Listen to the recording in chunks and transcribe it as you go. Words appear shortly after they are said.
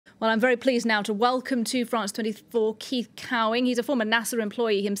Well, I'm very pleased now to welcome to France 24 Keith Cowing. He's a former NASA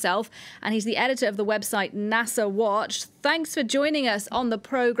employee himself, and he's the editor of the website NASA Watch. Thanks for joining us on the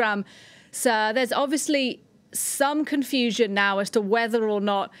programme, sir. There's obviously some confusion now as to whether or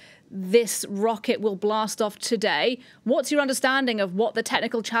not this rocket will blast off today. What's your understanding of what the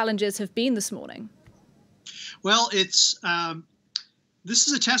technical challenges have been this morning? Well, this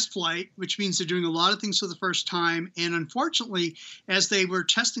is a test flight, which means they're doing a lot of things for the first time. And unfortunately, as they were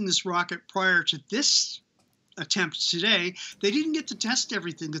testing this rocket prior to this attempt today, they didn't get to test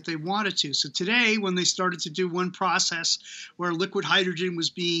everything that they wanted to. So today, when they started to do one process where liquid hydrogen was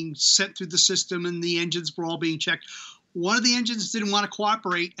being sent through the system and the engines were all being checked, one of the engines didn't want to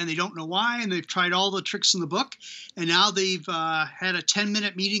cooperate, and they don't know why, and they've tried all the tricks in the book, and now they've had a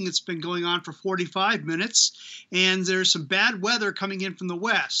 10-minute meeting that's been going on for 45 minutes, and there's some bad weather coming in from the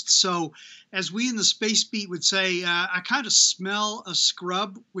west. So as we in the Space Beat would say, I kind of smell a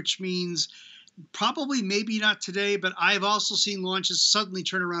scrub, which means probably maybe not today, but I've also seen launches suddenly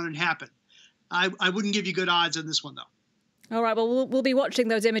turn around and happen. I wouldn't give you good odds on this one, though. All right, well, we'll be watching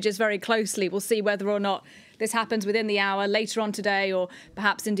those images very closely. We'll see whether or not this happens within the hour, later on today, or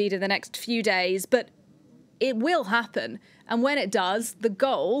perhaps indeed in the next few days. But it will happen. And when it does, the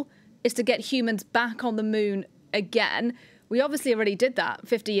goal is to get humans back on the moon again. We obviously already did that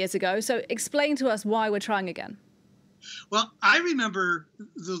 50 years ago. So explain to us why we're trying again. Well, I remember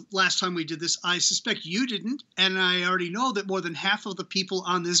the last time we did this. I suspect you didn't, and I already know that more than half of the people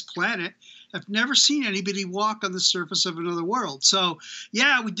on this planet have never seen anybody walk on the surface of another world. So,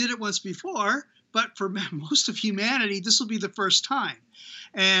 yeah, we did it once before, but for most of humanity, this will be the first time.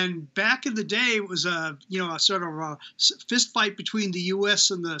 And back in the day, it was a sort of a fist fight between the U.S.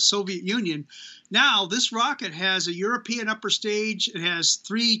 and the Soviet Union. Now, this rocket has a European upper stage. It has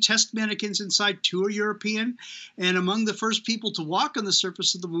 3 test mannequins inside, 2 are European. And among the first people to walk on the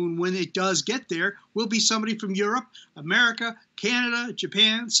surface of the moon when it does get there will be somebody from Europe, America, Canada,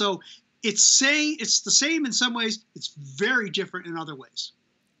 Japan. So it's the same in some ways. It's very different in other ways.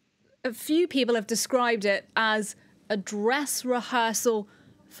 A few people have described it as a dress rehearsal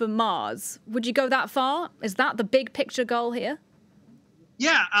for Mars. Would you go that far? Is that the big picture goal here?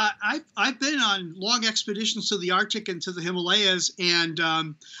 Yeah, I've been on long expeditions to the Arctic and to the Himalayas, and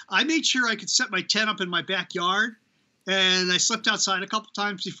I made sure I could set my tent up in my backyard, and I slept outside a couple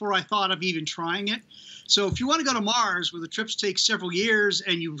times before I thought of even trying it. So if you want to go to Mars, where the trips take several years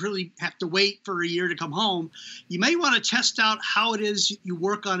and you really have to wait for a year to come home, you may want to test out how it is you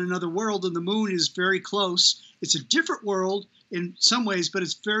work on another world, and the moon is very close. It's a different world in some ways, but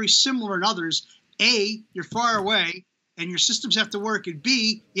it's very similar in others. A, you're far away, and your systems have to work. And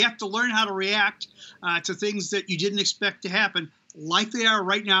B, you have to learn how to react to things that you didn't expect to happen, like they are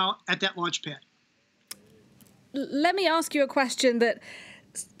right now at that launch pad. Let me ask you a question that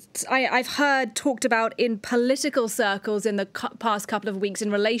I've heard talked about in political circles in the past couple of weeks in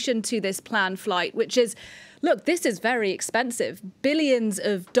relation to this planned flight, which is, look, this is very expensive. Billions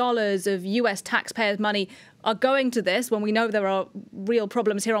of dollars of US taxpayers' money are going to this when we know there are real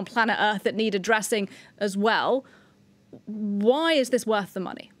problems here on planet Earth that need addressing as well. Why is this worth the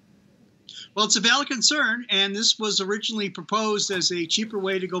money? Well, it's a valid concern, and this was originally proposed as a cheaper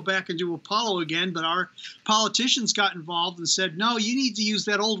way to go back and do Apollo again, but our politicians got involved and said, no, you need to use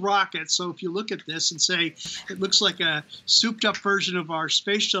that old rocket. So if you look at this and say it looks like a souped-up version of our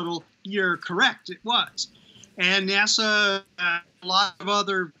space shuttle, you're correct, it was. And NASA, a lot of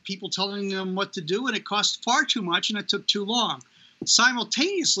other people telling them what to do, and it cost far too much, and it took too long.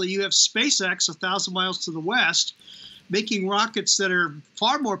 Simultaneously, you have SpaceX 1,000 miles to the west, making rockets that are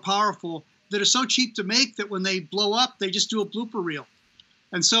far more powerful, that are so cheap to make that when they blow up, they just do a blooper reel.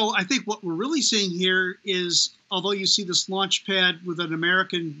 And so I think what we're really seeing here is, although you see this launch pad with an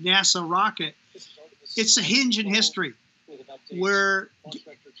American NASA rocket, it's a hinge in history. We're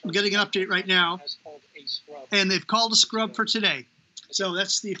getting an update right now, and they've called a scrub for today. So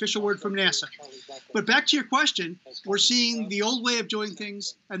that's the official word from NASA. But back to your question, we're seeing the old way of doing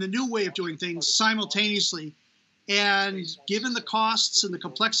things and the new way of doing things simultaneously. And given the costs and the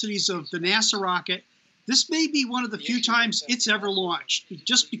complexities of the NASA rocket, this may be one of the few times it's ever launched,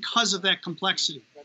 just because of that complexity.